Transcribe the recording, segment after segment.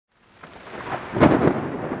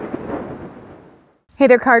Hey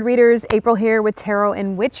there, card readers. April here with Tarot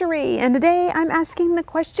and Witchery, and today I'm asking the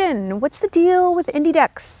question, what's the deal with indie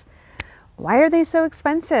decks? Why are they so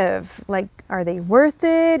expensive? Like, are they worth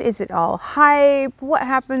it? Is it all hype? What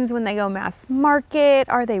happens when they go mass market?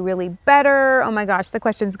 Are they really better? Oh my gosh, the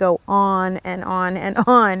questions go on and on and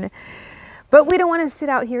on. But we don't want to sit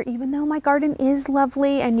out here, even though my garden is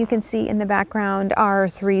lovely, and you can see in the background our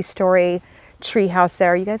 3-story tree house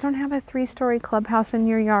there. You guys don't have a 3-story clubhouse in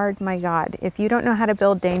your yard? My God, if you don't know how to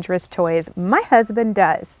build dangerous toys, my husband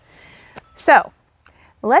does. So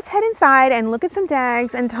let's head inside and look at some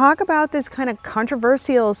decks and talk about this kind of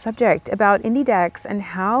controversial subject about indie decks and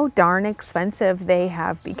how darn expensive they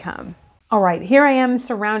have become. All right, here I am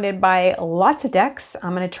surrounded by lots of decks.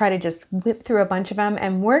 I'm going to try to just whip through a bunch of them,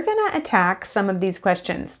 and we're going to attack some of these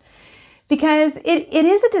questions because it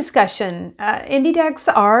is a discussion. Indie decks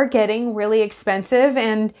are getting really expensive,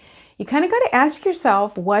 and you kind of got to ask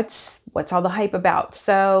yourself, what's all the hype about?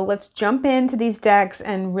 So let's jump into these decks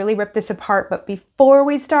and really rip this apart. But before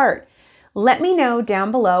we start, let me know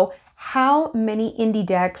down below how many indie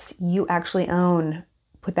decks you actually own.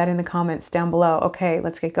 Put that in the comments down below. Okay,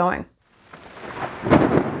 let's get going.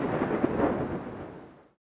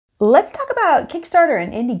 Let's talk about Kickstarter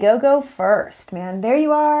and Indiegogo first, man. There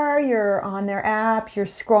you are, you're on their app, you're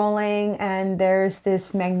scrolling, and there's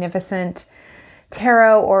this magnificent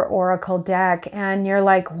tarot or oracle deck, and you're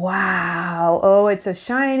like, wow, oh, it's so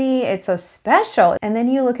shiny, it's so special. And then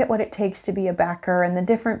you look at what it takes to be a backer and the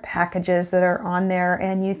different packages that are on there,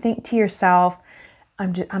 and you think to yourself,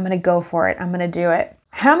 I'm gonna go for it, I'm gonna do it.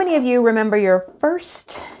 How many of you remember your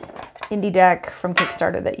first indie deck from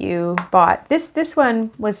Kickstarter that you bought? This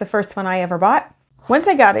one was the first one I ever bought. Once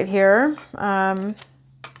I got it here, I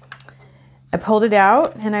pulled it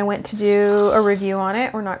out and I went to do a review on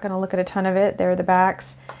it. We're not going to look at a ton of it. There are the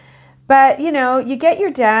backs. But, you know, you get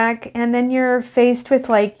your deck and then you're faced with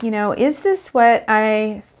like, you know, is this what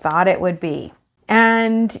I thought it would be?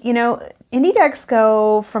 And, you know, indie decks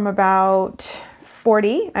go from about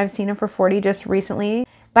 40. I've seen them for 40 just recently.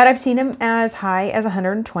 But I've seen them as high as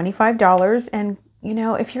 $125. And, you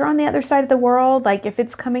know, if you're on the other side of the world, like if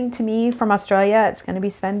it's coming to me from Australia, it's going to be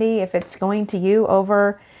spendy. If it's going to you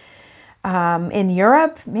over in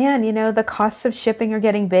Europe, man, you know, the costs of shipping are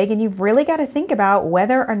getting big, and you've really got to think about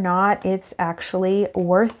whether or not it's actually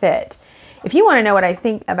worth it. If you want to know what I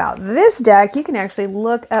think about this deck, you can actually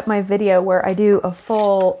look up my video where I do a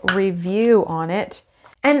full review on it.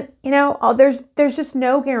 And, you know, there's just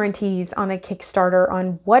no guarantees on a Kickstarter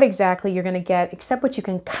on what exactly you're going to get, except what you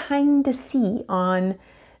can kind of see on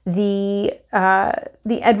the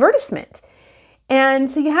advertisement.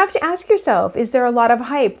 And so you have to ask yourself, is there a lot of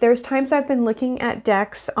hype? There's times I've been looking at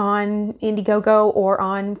decks on Indiegogo or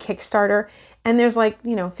on Kickstarter, and there's like,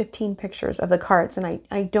 you know, 15 pictures of the cards, and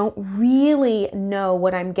I don't really know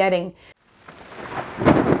what I'm getting.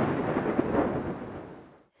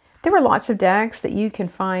 There are lots of decks that you can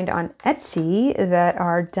find on Etsy that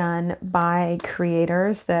are done by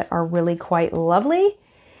creators that are really quite lovely.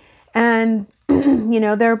 And, you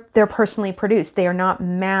know, they're personally produced. They are not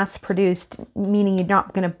mass produced, meaning you're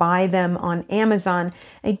not going to buy them on Amazon.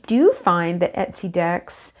 I do find that Etsy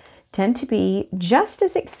decks tend to be just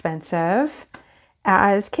as expensive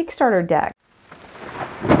as Kickstarter decks.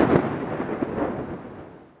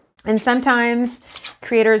 And sometimes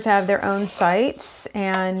creators have their own sites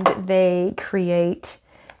and they create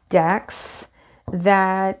decks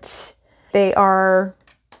that they are,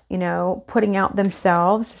 you know, putting out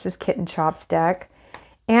themselves. This is Kitten Chop's deck.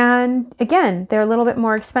 And again, they're a little bit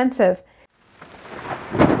more expensive.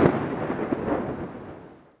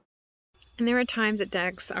 And there are times that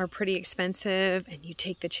decks are pretty expensive and you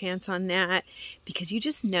take the chance on that because you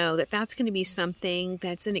just know that that's going to be something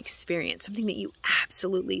that's an experience, something that you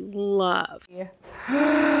absolutely love.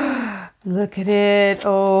 Yeah. Look at it.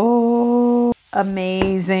 Oh,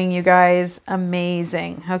 amazing, you guys.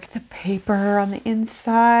 Amazing. Okay, the paper on the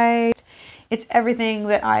inside. It's everything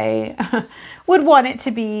that I would want it to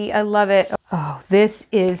be. I love it. Oh, this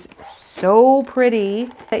is so pretty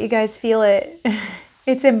that you guys feel it.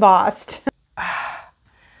 It's embossed.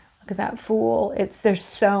 Look at that Fool. There's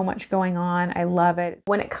so much going on. I love it.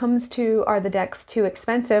 When it comes to, are the decks too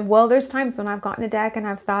expensive? Well, there's times when I've gotten a deck and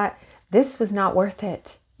I've thought, this was not worth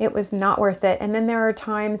it. It was not worth it. And then there are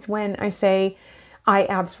times when I say, I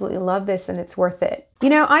absolutely love this and it's worth it. You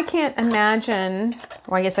know, I can't imagine,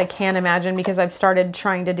 or I guess I can imagine because I've started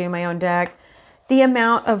trying to do my own deck, the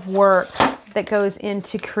amount of work that goes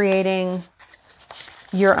into creating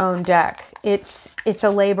your own deck. It's a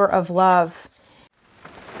labor of love.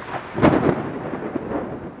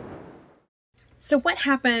 So what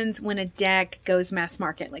happens when a deck goes mass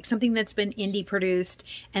market, like something that's been indie produced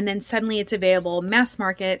and then suddenly it's available mass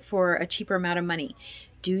market for a cheaper amount of money?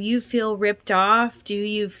 Do you feel ripped off? Do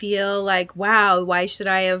you feel like, wow, why should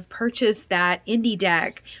I have purchased that indie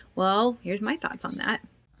deck? Well, here's my thoughts on that.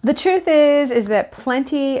 The truth is that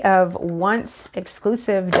plenty of once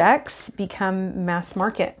exclusive decks become mass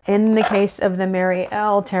market. In the case of the Mary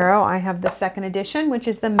L Tarot, I have the second edition, which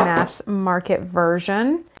is the mass market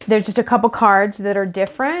version. There's just a couple cards that are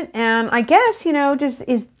different. And I guess, you know, does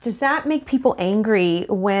that make people angry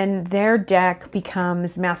when their deck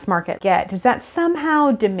becomes mass market? Does that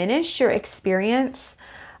somehow diminish your experience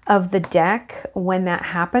of the deck when that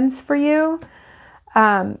happens for you?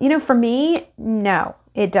 You know, for me, no.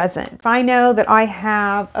 It doesn't. If I know that I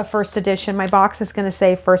have a first edition, my box is going to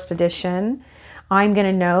say first edition. I'm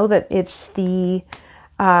going to know that it's the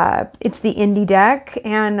indie deck,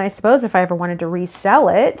 and I suppose if I ever wanted to resell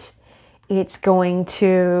it, it's going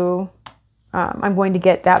to I'm going to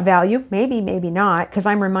get that value. Maybe, maybe not, because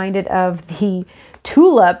I'm reminded of the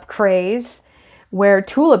tulip craze, where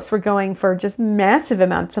tulips were going for just massive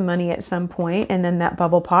amounts of money at some point, and then that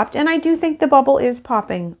bubble popped. And I do think the bubble is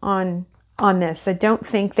popping on this. I don't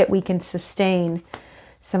think that we can sustain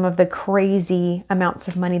some of the crazy amounts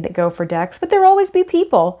of money that go for decks, but there will always be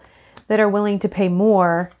people that are willing to pay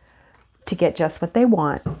more to get just what they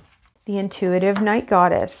want. The Intuitive Night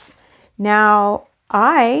Goddess. Now,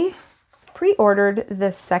 I pre-ordered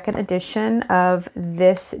the second edition of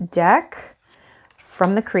this deck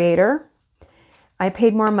from the creator. I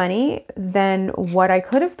paid more money than what I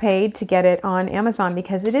could have paid to get it on Amazon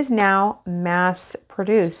because it is now mass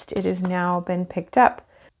produced. It has now been picked up.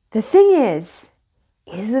 The thing is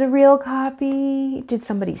it a real copy? Did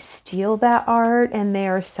somebody steal that art and they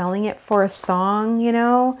are selling it for a song, you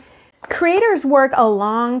know? Creators work a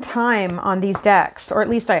long time on these decks, or at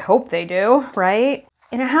least I hope they do, right?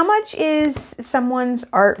 And how much is someone's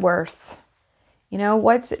art worth? You know,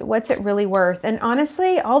 what's it really worth? And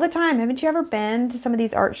honestly, all the time, haven't you ever been to some of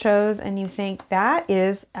these art shows and you think that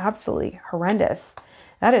is absolutely horrendous?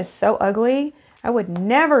 That is so ugly. I would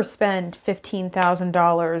never spend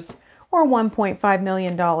 $15,000 or $1.5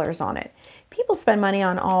 million on it. People spend money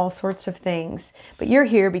on all sorts of things, but you're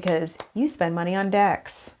here because you spend money on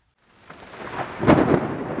decks.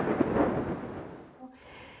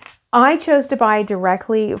 I chose to buy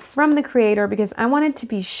directly from the creator because I wanted to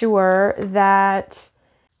be sure that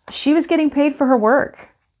she was getting paid for her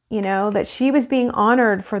work, you know, that she was being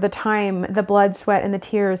honored for the time, the blood, sweat, and the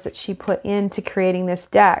tears that she put into creating this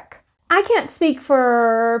deck. I can't speak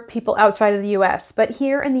for people outside of the US, but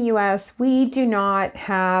here in the US, we do not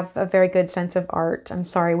have a very good sense of art. I'm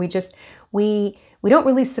sorry, we don't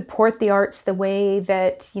really support the arts the way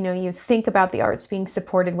that, you know, you think about the arts being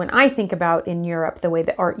supported when I think about in Europe, the way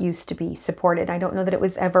that art used to be supported. I don't know that it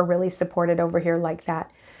was ever really supported over here like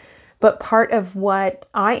that. But part of what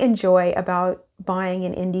I enjoy about buying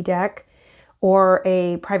an indie deck or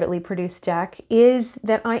a privately produced deck is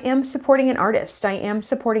that I am supporting an artist. I am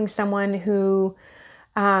supporting someone who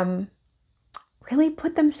really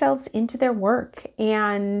put themselves into their work.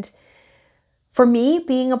 And for me,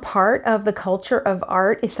 being a part of the culture of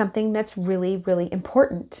art is something that's really, really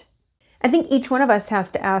important. I think each one of us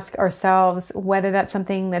has to ask ourselves whether that's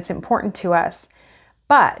something that's important to us.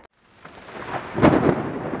 But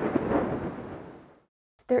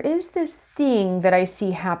there is this thing that I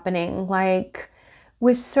see happening, like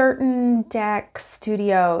with certain deck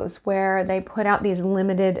studios where they put out these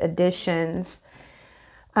limited editions.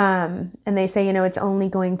 And they say, you know, it's only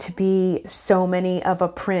going to be so many of a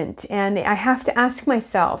print. And I have to ask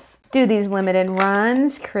myself, do these limited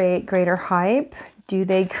runs create greater hype? Do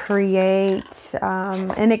they create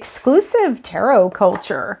an exclusive tarot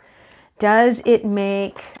culture? Does it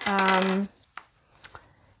make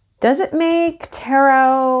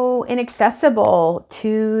tarot inaccessible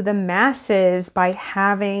to the masses by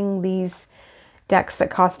having these decks that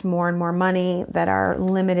cost more and more money, that are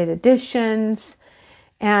limited editions?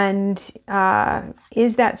 And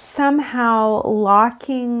is that somehow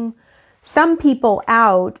locking some people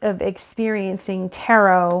out of experiencing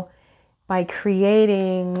tarot by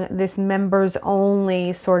creating this members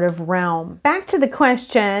only sort of realm? Back to the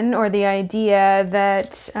question, or the idea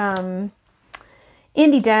that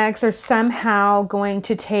indie decks are somehow going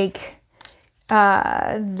to take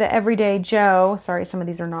the everyday Joe, sorry, some of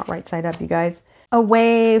these are not right side up, you guys,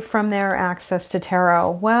 away from their access to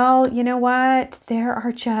tarot. Well, you know what? There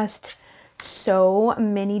are just so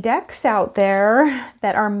many decks out there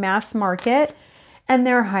that are mass market and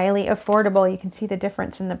they're highly affordable. You can see the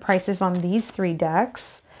difference in the prices on these three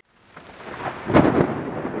decks.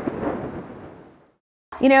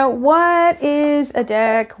 You know, what is a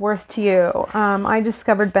deck worth to you? I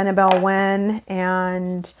discovered Benebell when,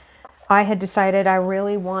 and I had decided I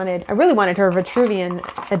really wanted her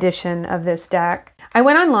Vitruvian edition of this deck. I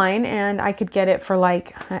went online and I could get it for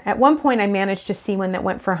like, at one point I managed to see one that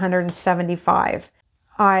went for 175.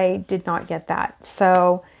 I did not get that.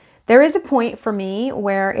 So there is a point for me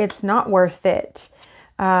where it's not worth it.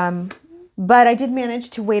 But I did manage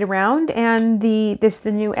to wait around, and the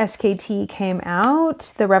new SKT came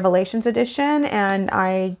out, the Revelations edition, and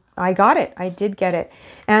I got it. I did get it.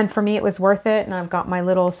 And for me, it was worth it. And I've got my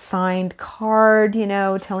little signed card, you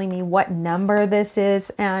know, telling me what number this is.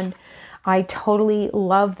 And I totally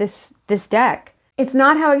love this deck. It's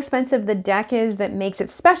not how expensive the deck is that makes it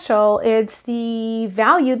special. It's the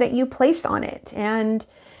value that you place on it. And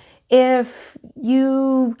if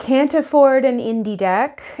you can't afford an indie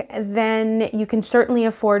deck, then you can certainly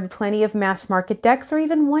afford plenty of mass market decks, or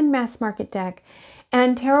even one mass market deck.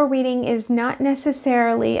 And tarot reading is not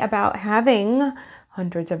necessarily about having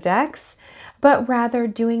hundreds of decks, but rather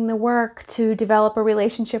doing the work to develop a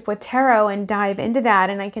relationship with tarot and dive into that.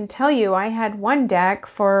 And I can tell you, I had one deck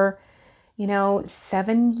for,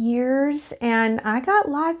 7 years, and I got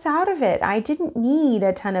lots out of it. I didn't need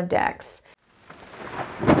a ton of decks.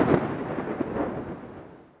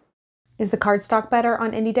 Is the cardstock better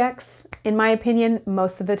on indie decks? In my opinion,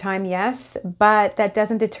 most of the time, yes, but that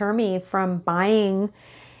doesn't deter me from buying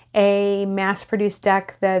a mass-produced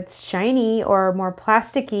deck that's shiny or more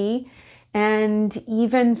plasticky. And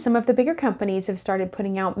even some of the bigger companies have started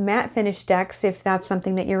putting out matte finish decks if that's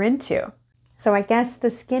something that you're into. So I guess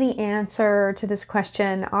the skinny answer to this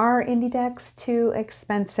question, are indie decks too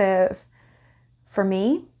expensive? For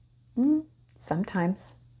me,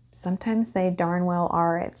 sometimes. Sometimes they darn well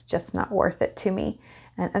are. It's just not worth it to me.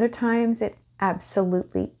 And other times it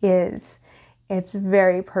absolutely is. It's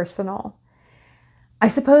very personal. I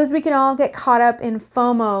suppose we can all get caught up in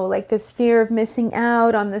FOMO, like this fear of missing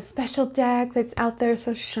out on the special deck that's out there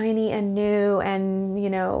so shiny and new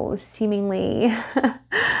and, seemingly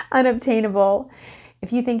unobtainable.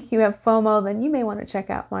 If you think you have FOMO, then you may want to check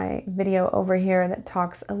out my video over here that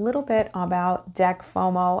talks a little bit about deck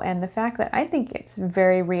FOMO and the fact that I think it's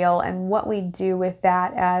very real and what we do with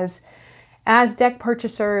that as deck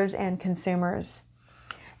purchasers and consumers.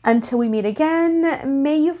 Until we meet again,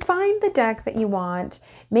 may you find the deck that you want,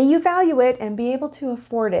 may you value it and be able to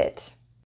afford it.